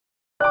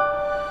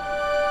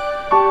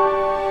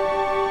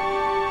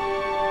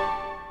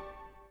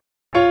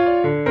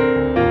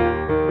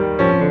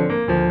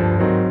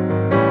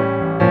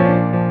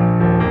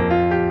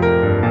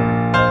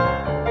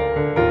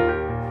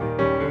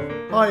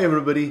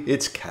everybody,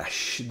 it's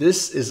Cash.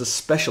 This is a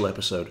special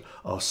episode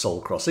of Soul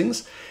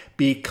Crossings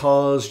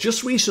because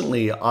just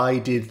recently I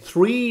did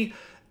 3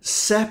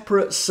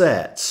 separate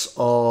sets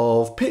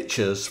of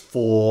pictures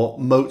for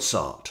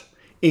Mozart,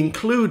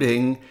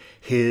 including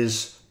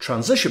his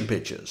transition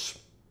pictures.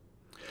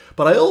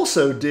 But I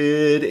also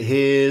did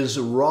his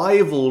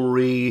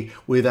rivalry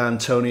with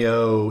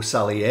Antonio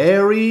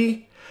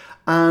Salieri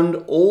and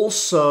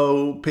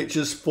also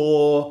pictures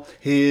for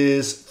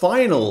his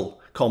final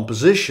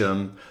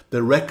composition,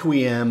 the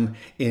Requiem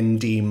in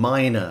D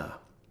minor.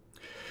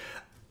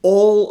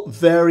 All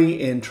very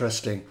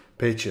interesting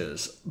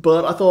pictures,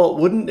 but I thought,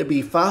 wouldn't it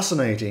be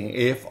fascinating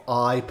if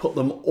I put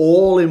them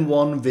all in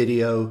one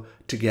video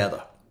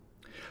together?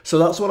 So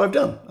that's what I've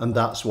done, and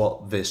that's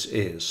what this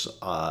is.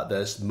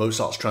 There's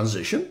Mozart's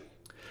transition,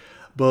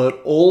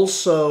 but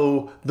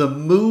also the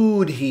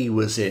mood he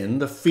was in,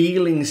 the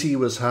feelings he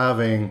was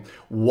having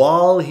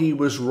while he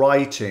was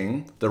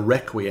writing the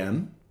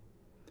Requiem.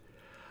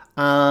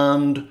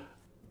 And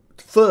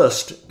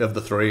first of the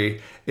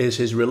 3 is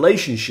his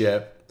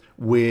relationship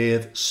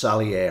with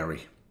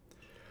Salieri.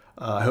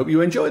 I hope you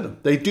enjoy them.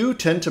 They do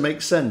tend to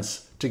make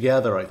sense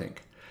together, I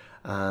think.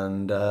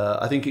 And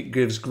I think it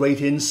gives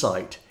great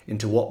insight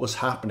into what was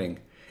happening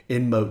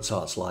in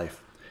Mozart's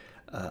life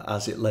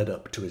as it led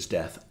up to his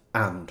death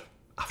and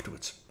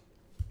afterwards.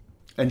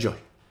 Enjoy.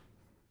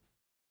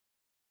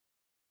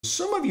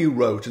 Some of you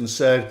wrote and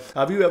said,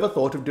 have you ever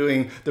thought of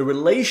doing the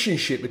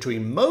relationship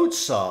between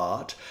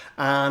Mozart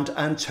and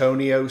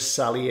Antonio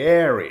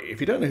Salieri? If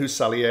you don't know who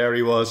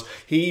Salieri was,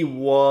 he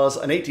was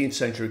an 18th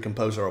century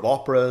composer of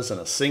operas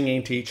and a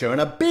singing teacher and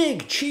a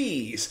big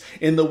cheese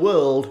in the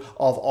world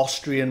of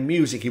Austrian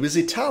music. He was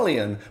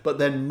Italian, but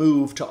then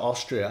moved to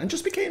Austria and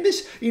just became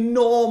this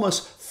enormous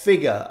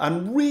figure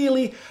and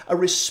really a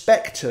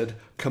respected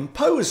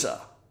composer.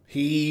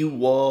 He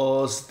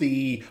was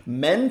the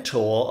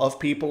mentor of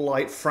people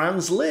like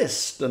Franz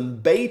Liszt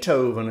and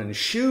Beethoven and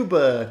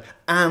Schubert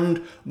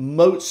and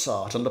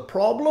Mozart. And the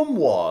problem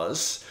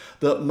was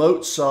that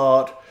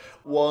Mozart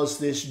was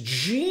this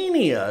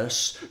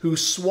genius who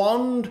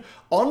swanned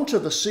onto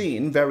the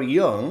scene very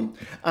young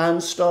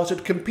and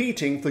started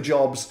competing for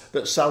jobs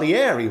that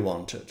Salieri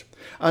wanted.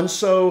 And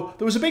so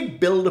there was a big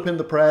build-up in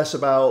the press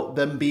about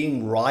them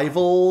being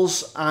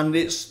rivals, and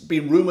it's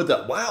been rumoured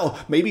that, wow,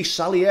 maybe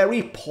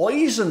Salieri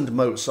poisoned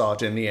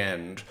Mozart in the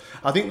end.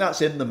 I think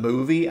that's in the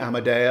movie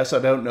Amadeus. I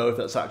don't know if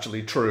that's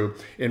actually true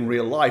in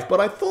real life,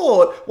 but I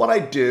thought what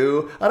I'd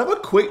do, I'd have a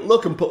quick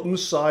look and put them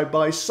side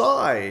by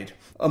side.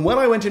 And when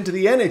I went into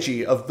the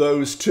energy of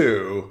those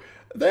two,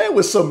 there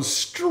were some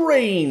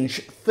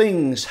strange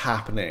things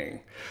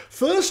happening.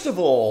 First of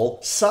all,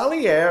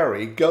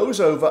 Salieri goes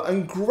over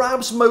and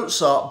grabs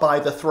Mozart by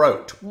the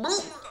throat.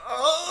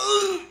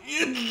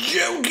 You're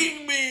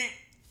joking me!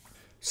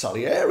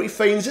 Salieri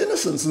feigns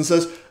innocence and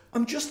says,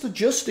 I'm just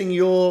adjusting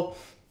your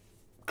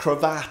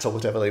cravat or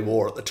whatever they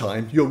wore at the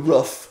time, your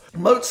ruff.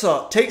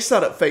 Mozart takes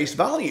that at face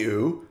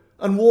value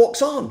and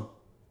walks on.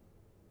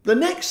 The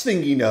next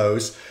thing he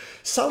knows,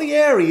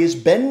 Salieri is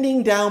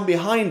bending down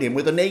behind him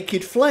with a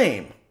naked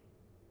flame,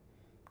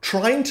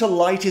 trying to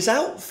light his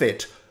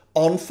outfit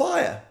on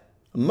fire.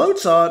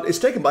 Mozart is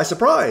taken by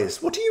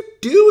surprise. What are you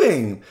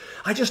doing?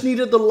 I just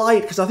needed the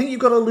light because I think you've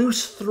got a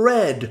loose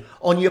thread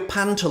on your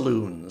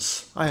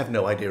pantaloons. I have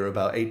no idea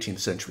about 18th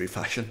century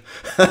fashion.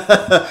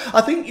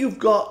 I think you've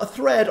got a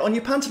thread on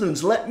your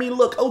pantaloons. Let me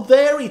look. Oh,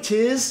 there it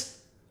is.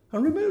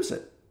 And removes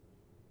it.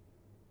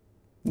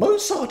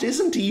 Mozart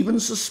isn't even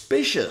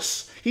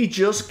suspicious. He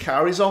just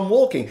carries on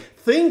walking,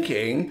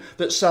 thinking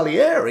that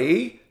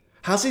Salieri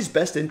has his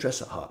best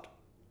interests at heart.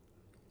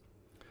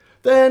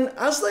 Then,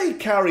 as they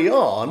carry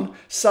on,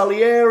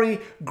 Salieri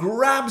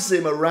grabs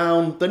him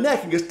around the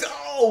neck and goes,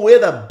 oh, we're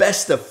the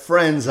best of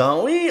friends,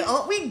 aren't we?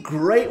 Aren't we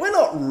great? We're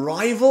not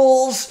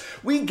rivals.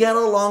 We get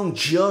along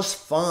just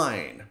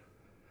fine.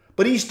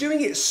 But he's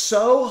doing it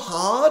so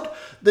hard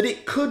that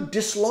it could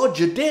dislodge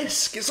a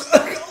disc. It's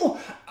like,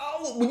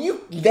 will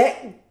you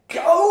let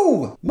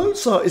go?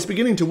 Mozart is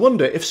beginning to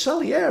wonder if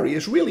Salieri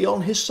is really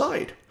on his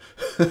side.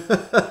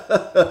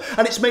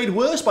 And it's made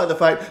worse by the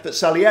fact that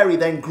Salieri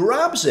then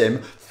grabs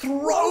him,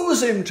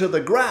 throws him to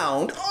the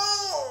ground,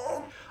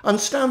 and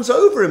stands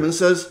over him and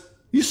says,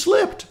 you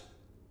slipped.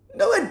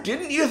 No, I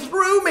didn't. You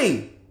threw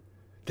me.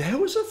 There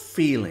was a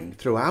feeling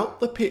throughout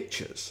the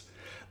pictures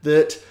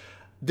that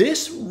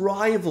this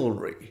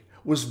rivalry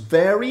was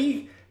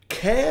very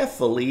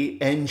carefully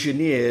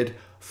engineered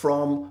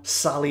from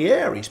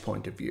Salieri's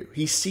point of view.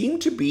 He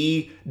seemed to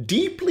be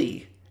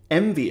deeply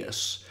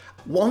envious,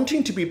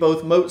 wanting to be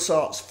both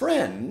Mozart's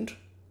friend,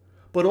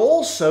 but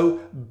also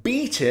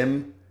beat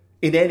him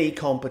in any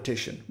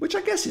competition, which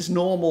I guess is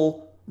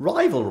normal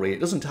rivalry. It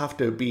doesn't have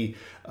to be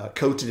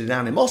coated in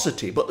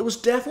animosity, but there was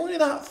definitely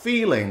that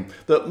feeling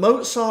that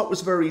Mozart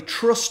was very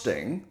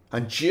trusting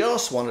and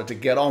just wanted to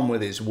get on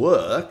with his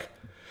work,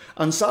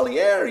 and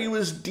Salieri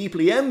was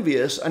deeply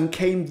envious and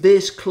came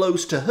this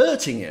close to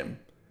hurting him.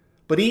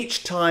 But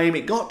each time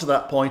it got to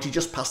that point, he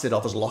just passed it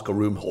off as locker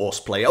room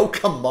horseplay. Oh,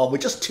 come on, we're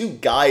just two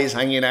guys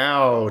hanging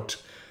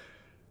out.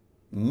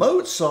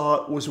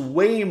 Mozart was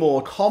way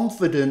more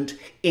confident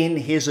in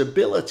his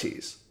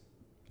abilities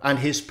and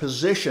his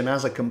position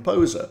as a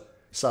composer.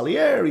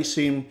 Salieri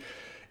seemed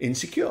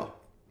insecure,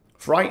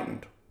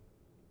 frightened,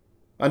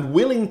 and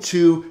willing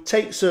to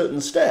take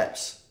certain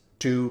steps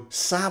to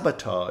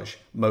sabotage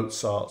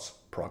Mozart's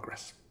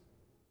progress.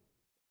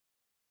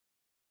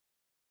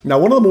 Now,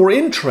 one of the more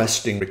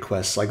interesting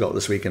requests I got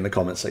this week in the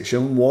comment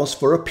section was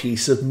for a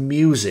piece of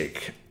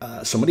music.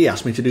 Somebody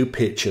asked me to do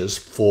pictures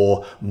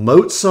for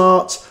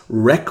Mozart's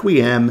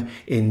Requiem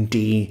in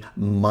D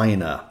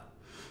minor.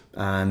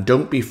 And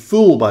don't be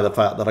fooled by the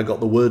fact that I got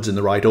the words in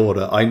the right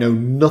order. I know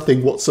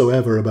nothing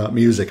whatsoever about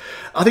music.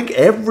 I think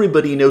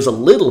everybody knows a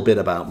little bit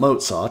about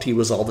Mozart. He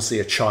was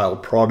obviously a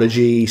child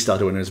prodigy. He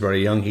started when he was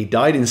very young. He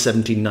died in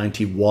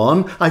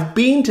 1791. I've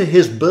been to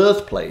his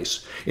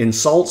birthplace in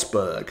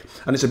Salzburg,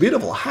 and it's a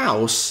beautiful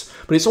house,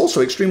 but it's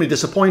also extremely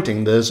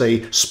disappointing. There's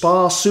a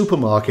Spar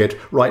supermarket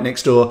right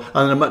next door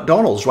and a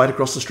McDonald's right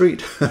across the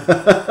street.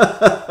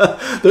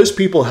 Those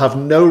people have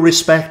no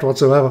respect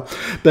whatsoever.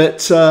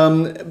 But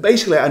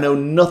basically, I know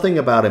nothing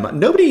about him.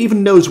 Nobody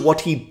even knows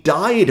what he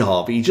died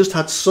of. He just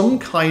had some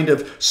kind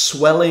of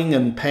swelling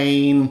and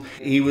pain.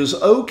 He was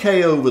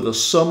okay over the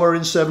summer in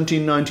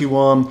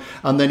 1791,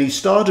 and then he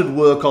started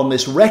work on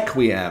this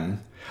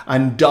Requiem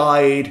and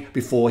died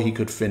before he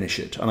could finish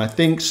it. And I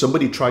think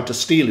somebody tried to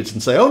steal it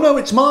and say, oh no,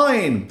 it's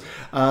mine.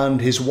 And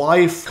his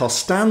wife,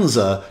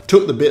 Costanza,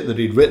 took the bit that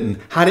he'd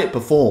written, had it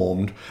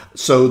performed,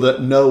 so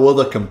that no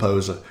other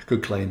composer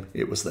could claim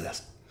it was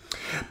theirs.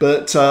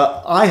 But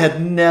I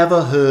had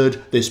never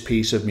heard this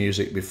piece of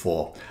music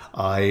before.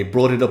 I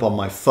brought it up on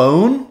my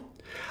phone,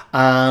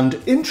 and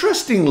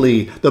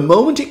interestingly, the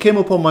moment it came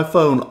up on my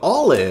phone,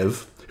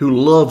 Olive, who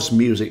loves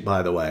music,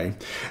 by the way,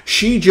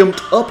 she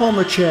jumped up on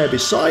the chair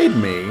beside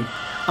me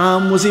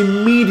and was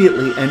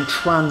immediately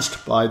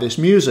entranced by this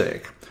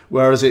music,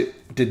 whereas it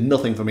did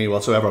nothing for me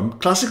whatsoever.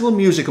 Classical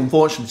music,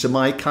 unfortunately, to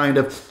my kind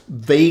of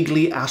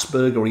vaguely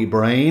Aspergery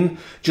brain,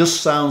 just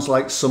sounds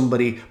like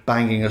somebody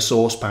banging a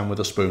saucepan with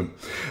a spoon,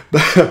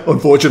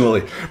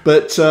 unfortunately.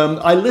 But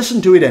I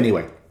listened to it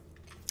anyway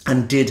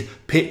and did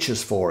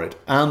pictures for it,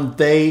 and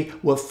they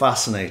were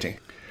fascinating.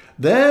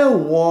 There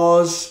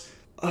was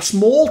a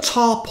small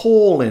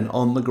tarpaulin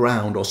on the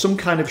ground, or some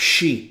kind of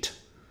sheet,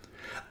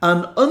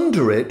 and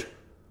under it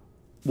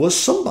was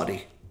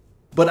somebody.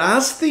 But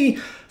as the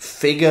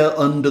figure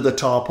under the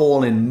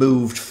tarpaulin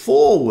moved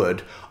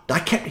forward, I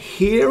kept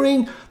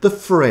hearing the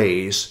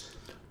phrase,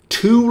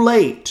 too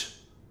late,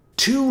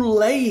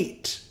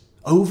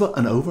 over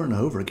and over and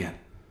over again.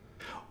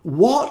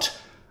 What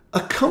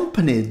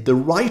accompanied the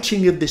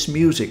writing of this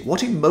music,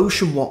 what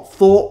emotion, what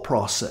thought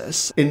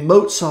process in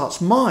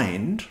Mozart's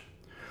mind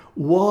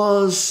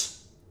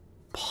was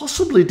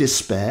possibly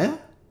despair,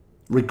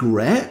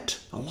 regret,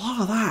 a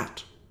lot of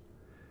that.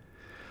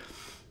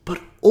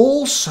 But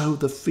also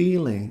the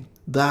feeling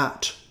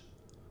that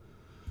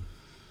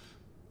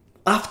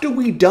after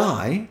we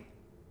die,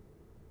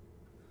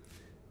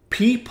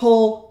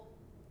 people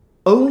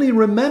only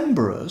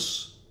remember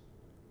us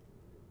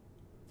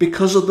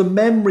because of the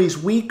memories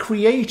we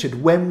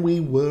created when we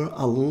were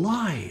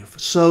alive.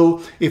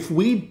 So if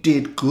we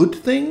did good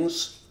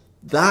things,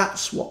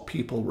 that's what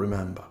people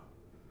remember.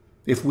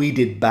 If we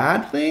did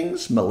bad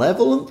things,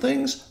 malevolent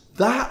things,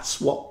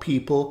 that's what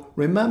people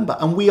remember.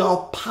 And we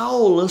are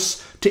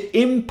powerless to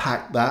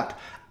impact that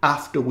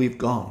after we've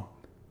gone.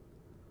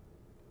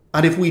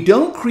 And if we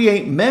don't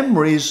create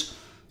memories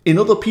in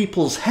other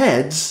people's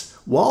heads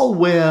while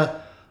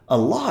we're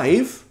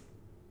alive,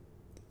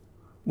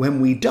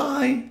 when we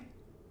die,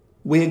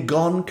 we're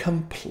gone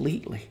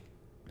completely.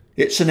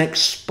 It's an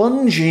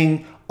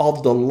expunging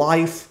of the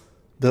life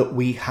that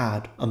we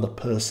had and the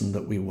person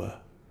that we were.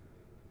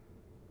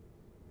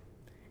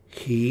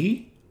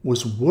 He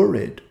was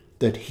worried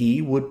that he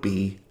would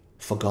be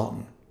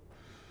forgotten.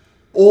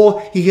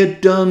 Or he had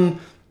done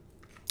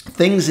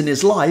things in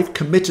his life,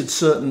 committed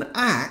certain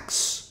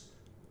acts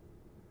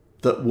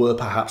that were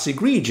perhaps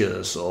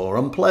egregious or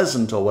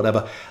unpleasant or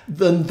whatever,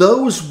 then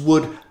those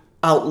would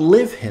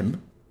outlive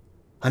him,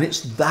 and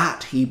it's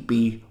that he'd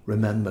be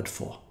remembered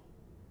for.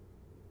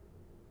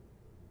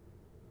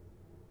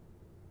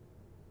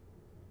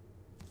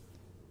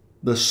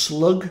 The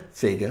slug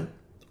figure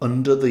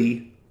under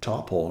the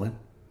tarpaulin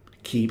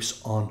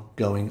keeps on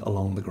going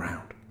along the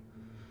ground.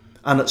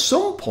 And at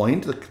some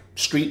point, the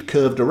street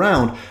curved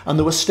around and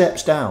there were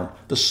steps down.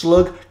 The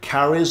slug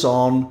carries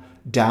on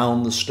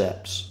down the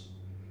steps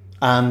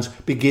and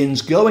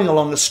begins going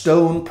along a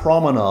stone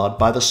promenade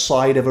by the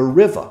side of a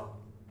river.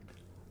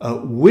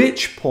 At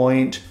which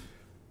point,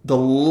 the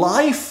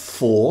life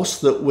force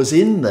that was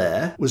in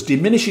there was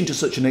diminishing to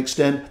such an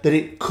extent that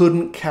it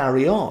couldn't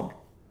carry on.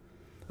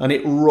 And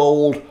it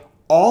rolled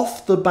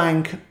off the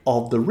bank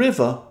of the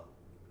river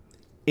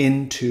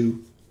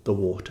into the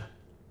water.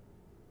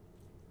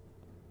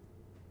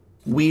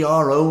 We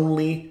are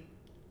only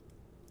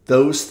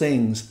those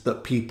things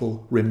that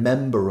people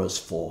remember us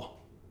for,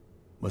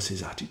 was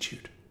his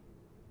attitude.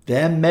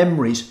 Their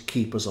memories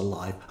keep us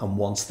alive, and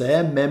once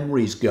their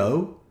memories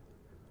go,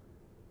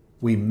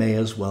 we may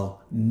as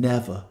well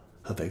never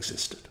have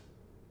existed.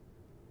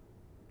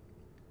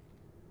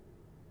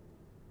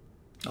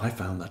 I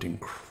found that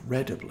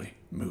incredibly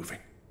moving.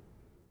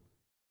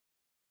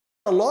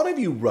 A lot of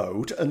you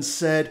wrote and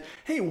said,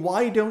 hey,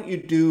 why don't you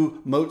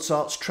do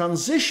Mozart's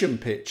transition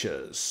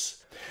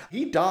pictures?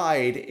 He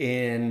died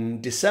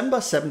in December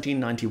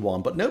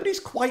 1791, but nobody's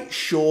quite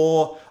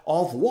sure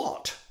of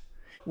what.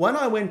 When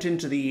I went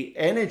into the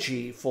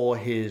energy for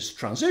his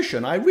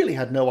transition, I really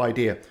had no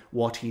idea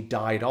what he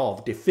died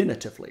of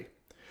definitively.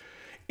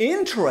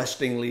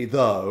 Interestingly,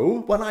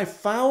 though, when I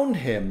found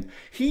him,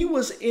 he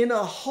was in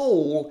a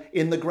hole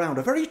in the ground,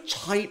 a very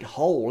tight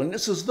hole, and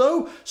it's as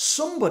though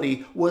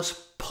somebody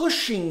was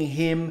pushing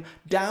him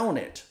down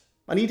it,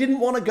 and he didn't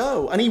want to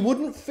go, and he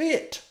wouldn't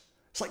fit.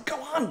 It's like,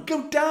 go on,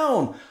 go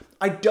down.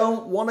 I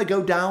don't want to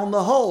go down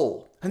the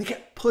hole. And he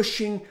kept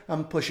pushing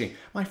and pushing.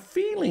 My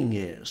feeling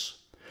is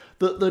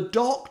that the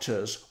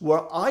doctors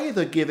were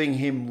either giving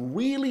him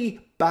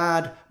really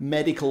bad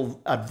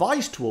medical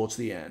advice towards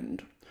the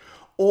end,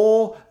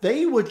 or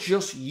they were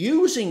just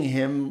using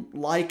him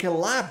like a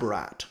lab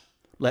rat.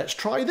 Let's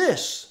try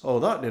this. Oh,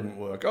 that didn't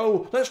work.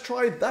 Oh, let's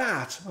try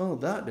that. Oh,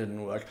 that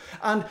didn't work.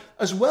 And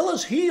as well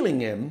as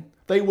healing him,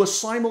 they were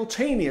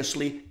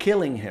simultaneously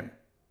killing him.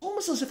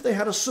 Almost as if they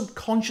had a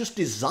subconscious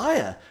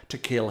desire to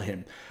kill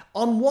him.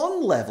 On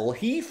one level,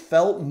 he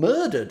felt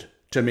murdered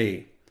to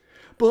me,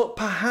 but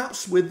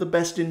perhaps with the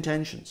best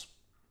intentions,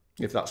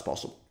 if that's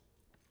possible.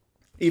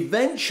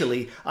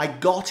 Eventually, I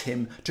got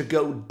him to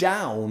go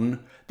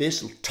down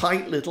this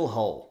tight little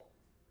hole.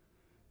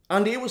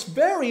 And it was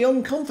very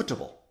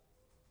uncomfortable.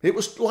 It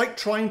was like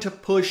trying to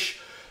push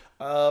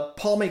a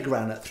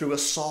pomegranate through a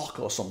sock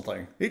or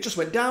something. It just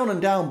went down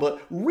and down,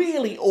 but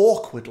really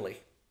awkwardly.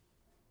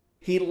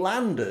 He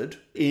landed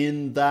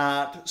in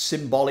that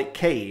symbolic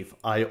cave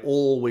I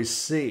always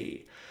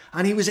see,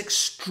 and he was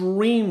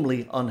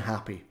extremely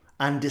unhappy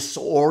and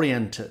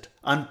disoriented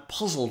and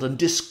puzzled and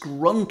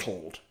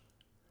disgruntled.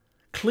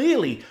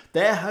 Clearly,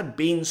 there had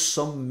been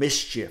some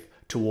mischief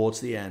towards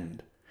the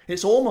end.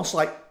 It's almost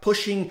like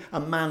pushing a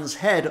man's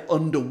head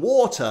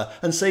underwater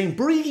and saying,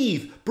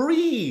 breathe,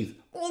 breathe,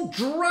 I'll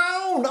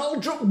drown, I'll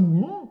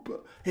drown.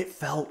 It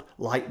felt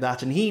like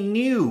that, and he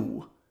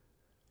knew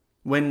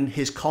when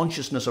his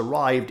consciousness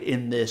arrived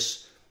in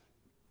this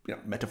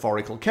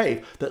metaphorical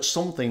cave that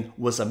something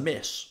was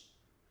amiss.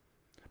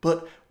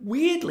 But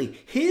weirdly,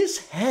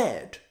 his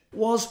head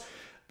was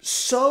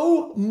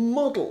so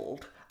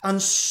muddled and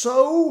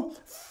so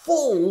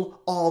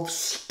full of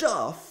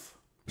stuff.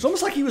 It's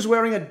almost like he was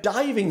wearing a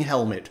diving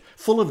helmet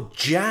full of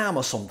jam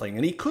or something,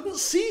 and he couldn't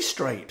see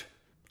straight.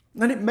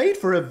 And it made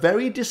for a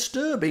very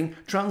disturbing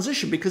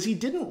transition because he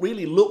didn't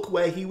really look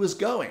where he was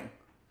going.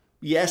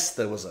 Yes,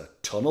 there was a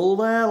tunnel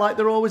there, like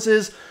there always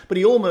is, but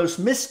he almost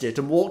missed it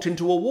and walked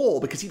into a wall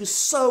because he was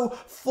so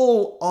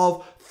full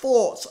of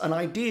thoughts and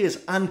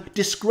ideas and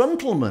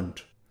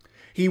disgruntlement.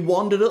 He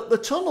wandered up the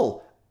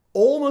tunnel,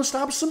 almost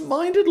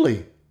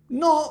absent-mindedly,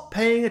 not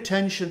paying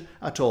attention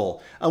at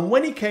all. And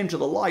when he came to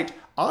the light,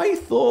 I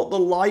thought the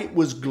light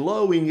was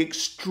glowing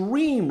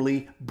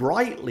extremely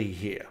brightly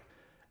here.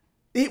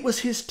 It was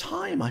his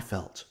time, I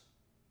felt.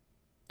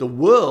 The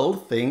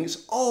world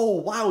thinks, oh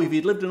wow, if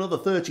he'd lived another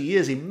 30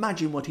 years,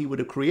 imagine what he would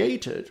have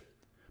created.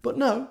 But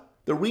no,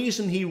 the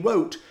reason he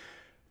wrote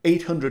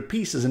 800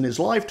 pieces in his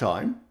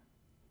lifetime,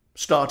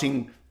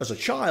 starting as a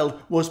child,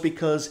 was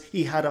because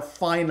he had a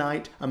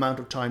finite amount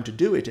of time to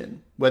do it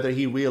in, whether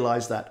he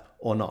realized that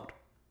or not.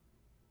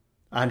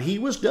 And he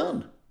was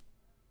done.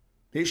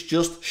 It's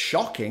just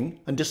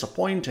shocking and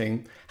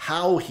disappointing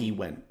how he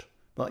went,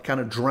 that kind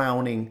of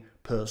drowning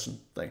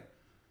person thing.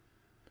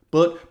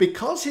 But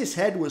because his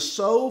head was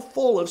so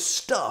full of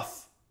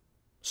stuff,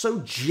 so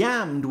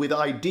jammed with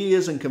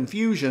ideas and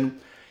confusion,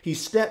 he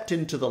stepped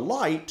into the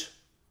light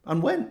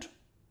and went.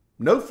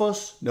 No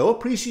fuss, no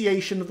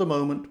appreciation of the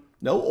moment,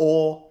 no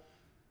awe.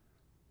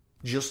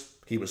 Just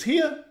he was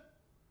here,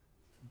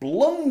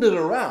 blundered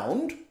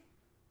around,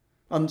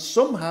 and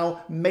somehow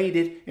made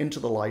it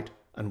into the light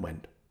and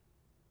went.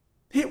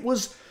 It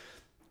was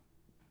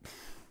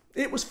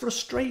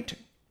frustrating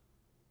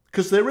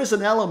because there is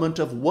an element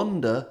of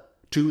wonder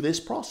to this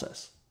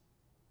process,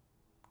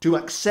 to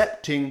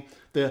accepting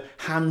the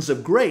hands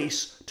of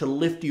grace to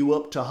lift you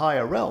up to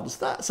higher realms.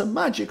 That's a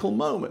magical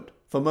moment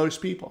for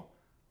most people.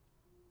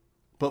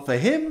 But for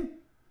him,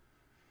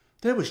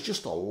 there was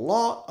just a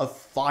lot of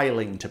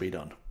filing to be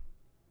done.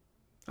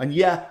 And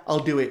yeah, I'll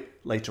do it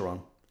later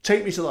on.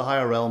 Take me to the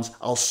higher realms,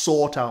 I'll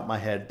sort out my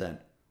head then.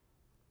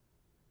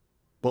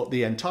 But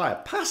the entire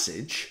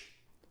passage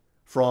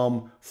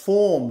from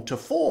form to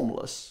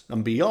formless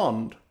and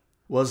beyond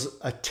was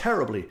a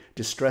terribly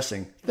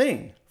distressing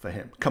thing for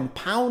him,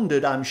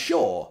 compounded, I'm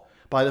sure,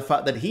 by the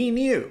fact that he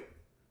knew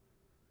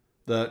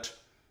that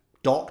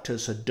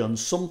doctors had done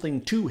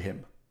something to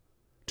him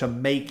to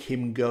make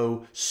him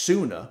go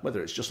sooner,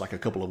 whether it's just like a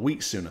couple of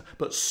weeks sooner,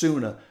 but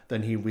sooner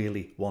than he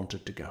really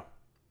wanted to go.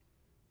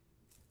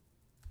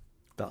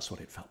 That's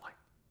what it felt like.